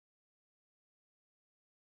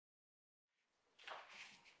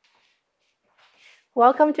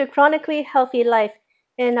Welcome to Chronically Healthy Life.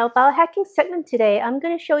 In our biohacking segment today, I'm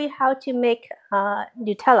going to show you how to make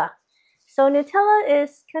Nutella. So Nutella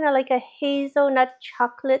is kind of like a hazelnut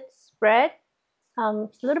chocolate spread.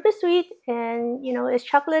 It's a little bit sweet and it's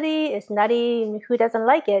chocolatey, it's nutty, and who doesn't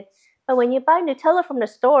like it? But when you buy Nutella from the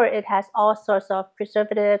store, it has all sorts of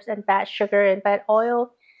preservatives and bad sugar and bad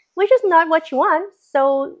oil, which is not what you want.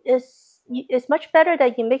 So it's much better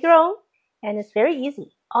that you make your own, and it's very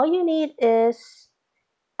easy. All you need is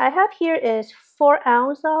I have here is 4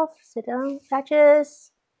 ounces of sit down batches,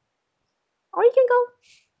 or you can go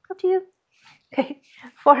up to you. Okay,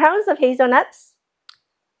 4 ounces of hazelnuts.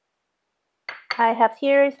 I have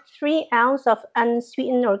here 3 ounces of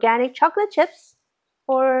unsweetened organic chocolate chips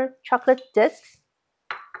or chocolate discs.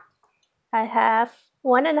 I have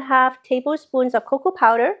 1.5 tablespoons of cocoa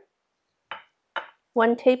powder,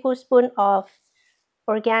 1 tablespoon of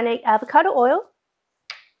organic avocado oil,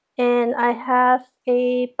 and I have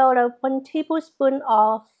about 1 tablespoon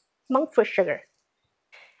of monk fruit sugar.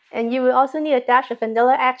 And you will also need a dash of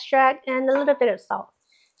vanilla extract and a little bit of salt.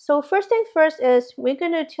 So first thing first is we're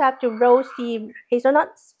going to have to roast the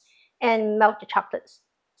hazelnuts and melt the chocolates.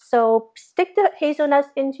 So stick the hazelnuts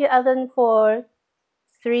into the oven for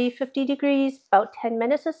 350 degrees, about 10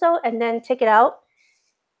 minutes or so, and then take it out,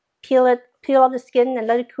 peel off the skin and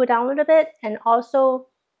let it cool down a little bit, and also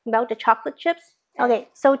melt the chocolate chips. Okay,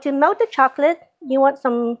 so to melt the chocolate, you want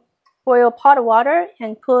some boil a pot of water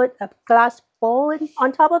and put a glass bowl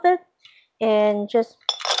on top of it, and just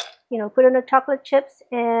put in the chocolate chips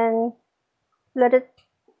and let it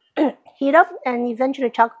heat up, and eventually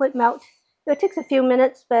chocolate melt. It takes a few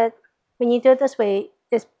minutes, but when you do it this way,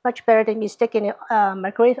 it's much better than you stick in a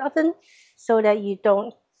microwave oven, so that you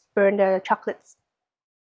don't burn the chocolates.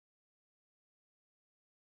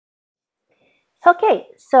 Okay,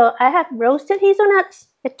 so I have roasted hazelnuts.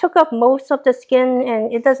 It took up most of the skin,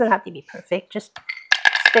 and it doesn't have to be perfect. Just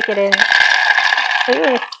stick it in. So you're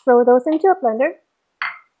going to throw those into a blender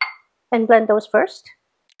and blend those first.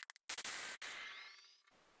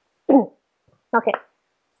 Okay,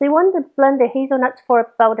 so you want to blend the hazelnuts for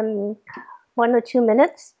about 1 or 2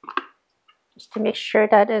 minutes, just to make sure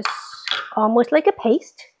that it's almost like a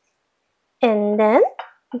paste. And then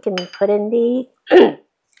you can put in the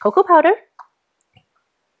cocoa powder,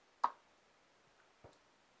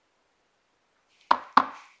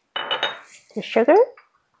 the sugar,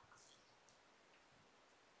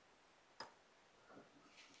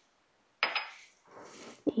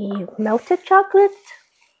 the melted chocolate,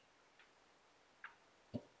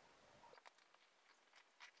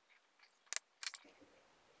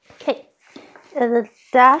 okay, and a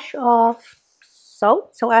dash of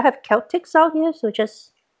salt. So I have Celtic salt here, so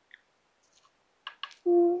just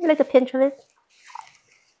like a pinch of it,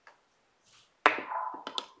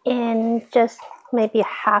 and just maybe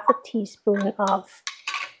half a teaspoon of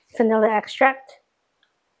vanilla extract.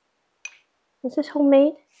 This is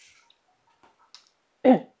homemade.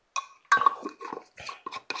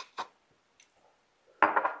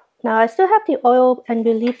 Now I still have the oil, and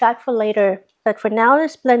we'll leave that for later. But for now,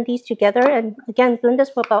 let's blend these together, and again, blend this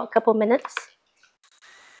for about a couple minutes.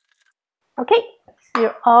 Okay,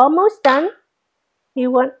 you're almost done.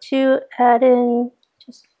 You want to add in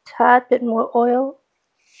just a tad bit more oil.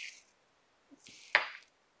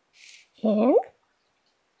 And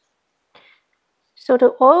so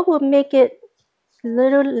the oil will make it a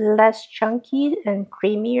little less chunky and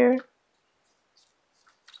creamier.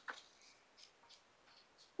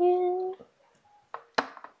 And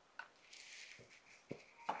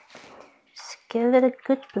just give it a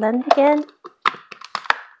good blend again.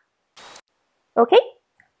 Okay,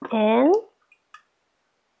 and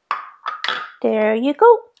there you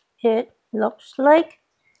go. It looks like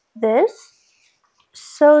this.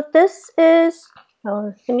 So this is,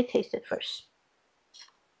 oh, let me taste it first.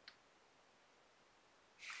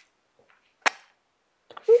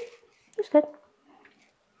 It's good.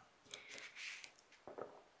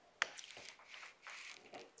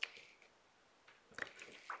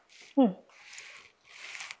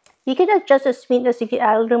 You can adjust the sweetness if you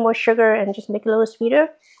add a little more sugar and just make it a little sweeter.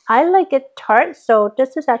 I like it tart, so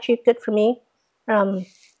this is actually good for me.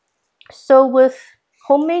 So with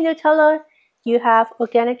homemade Nutella, you have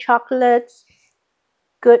organic chocolates,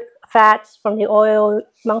 good fats from the oil,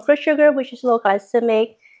 monk fruit sugar, which is low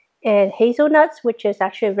glycemic, and hazelnuts, which is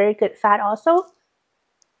actually a very good fat also.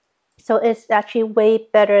 So it's actually way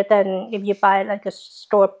better than if you buy like a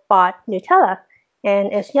store-bought Nutella,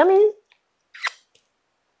 and it's yummy.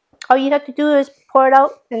 All you have to do is pour it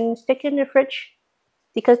out and stick it in the fridge,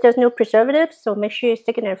 because there's no preservatives, so make sure you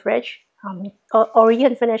stick it in the fridge. Or you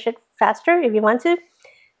can finish it faster if you want to.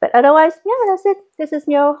 But otherwise, yeah, that's it. This is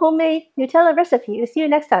your homemade Nutella recipe. We'll see you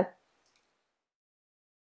next time.